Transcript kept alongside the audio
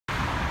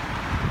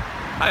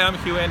Hi, I'm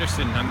Hugh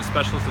Anderson. I'm the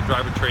specialist of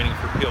driver training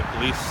for Peel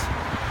Police.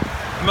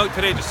 I'm out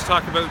today just to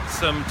talk about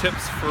some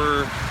tips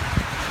for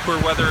poor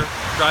weather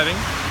driving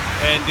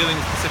and dealing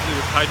specifically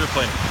with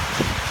hydroplaning.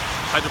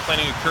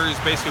 Hydroplaning occurs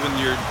basically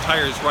when your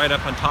tire is right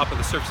up on top of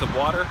the surface of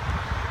water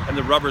and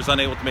the rubber is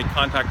unable to make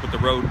contact with the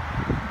road.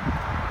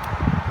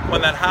 When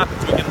that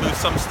happens, we can lose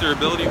some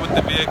steerability with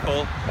the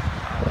vehicle.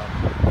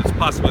 It's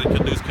possible we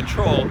could lose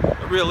control,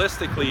 but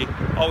realistically,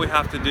 all we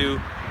have to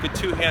do, get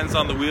two hands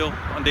on the wheel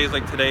on days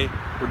like today,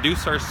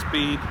 reduce our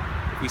speed.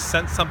 If we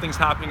sense something's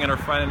happening in our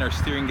front end, our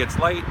steering gets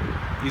light,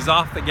 ease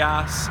off the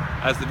gas.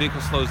 As the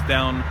vehicle slows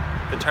down,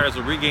 the tires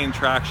will regain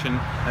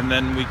traction, and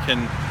then we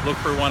can look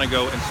where we want to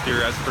go and steer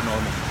as per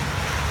normal.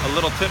 A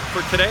little tip for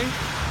today,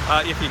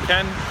 if you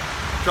can,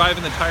 drive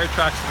in the tire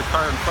tracks of the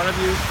car in front of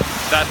you.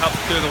 That helps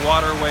clear the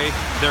water away,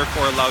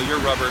 therefore allow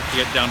your rubber to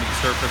get down to the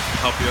surface and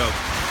help you out.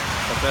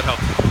 Hope that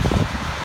helps.